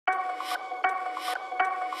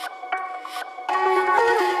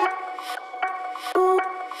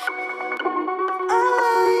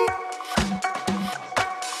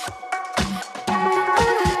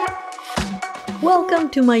Welcome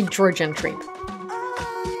to my Georgian trip.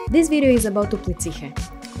 This video is about Uplitsikhe,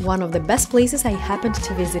 one of the best places I happened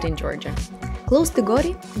to visit in Georgia. Close to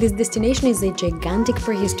Gori, this destination is a gigantic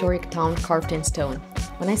prehistoric town carved in stone.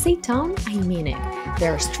 When I say town, I mean it.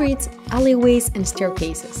 There are streets, alleyways, and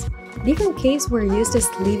staircases. Different caves were used as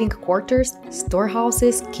living quarters,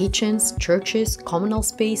 storehouses, kitchens, churches, communal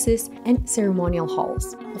spaces, and ceremonial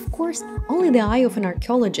halls. Of course, only the eye of an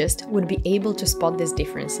archaeologist would be able to spot these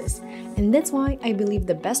differences. And that's why I believe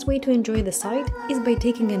the best way to enjoy the site is by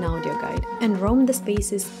taking an audio guide and roam the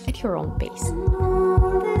spaces at your own pace.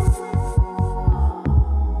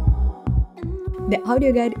 The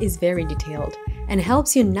audio guide is very detailed and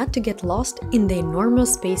helps you not to get lost in the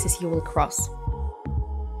enormous spaces you will cross.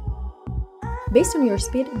 Based on your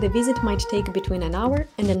speed, the visit might take between an hour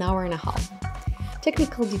and an hour and a half.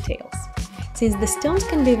 Technical details. Since the stones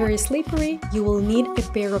can be very slippery, you will need a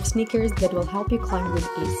pair of sneakers that will help you climb with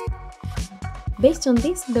ease. Based on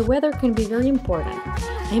this, the weather can be very important.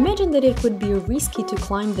 I imagine that it would be risky to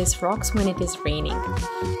climb these rocks when it is raining.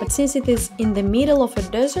 But since it is in the middle of a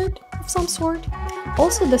desert of some sort,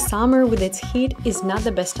 also the summer with its heat is not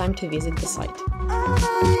the best time to visit the site.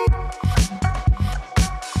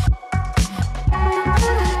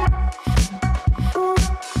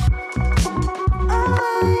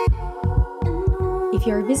 If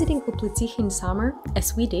you are visiting Uplitsikhe in summer,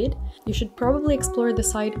 as we did, you should probably explore the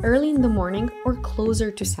site early in the morning or closer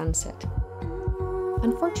to sunset.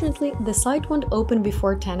 Unfortunately, the site won't open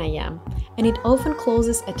before 10 AM, and it often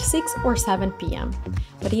closes at 6 or 7 PM.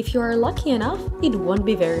 But if you are lucky enough, it won't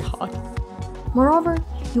be very hot. Moreover,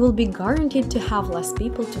 you will be guaranteed to have less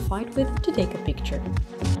people to fight with to take a picture.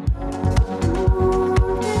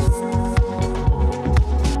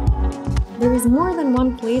 There is more than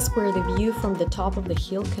one place where the view from the top of the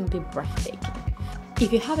hill can be breathtaking.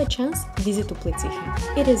 If you have a chance, visit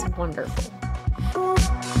Uplitsikhe. It is wonderful.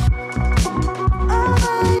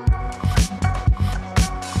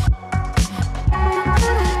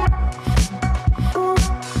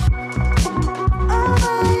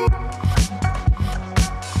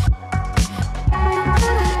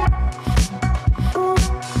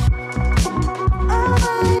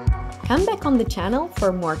 Come back on the channel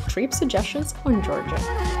for more trip suggestions on Georgia.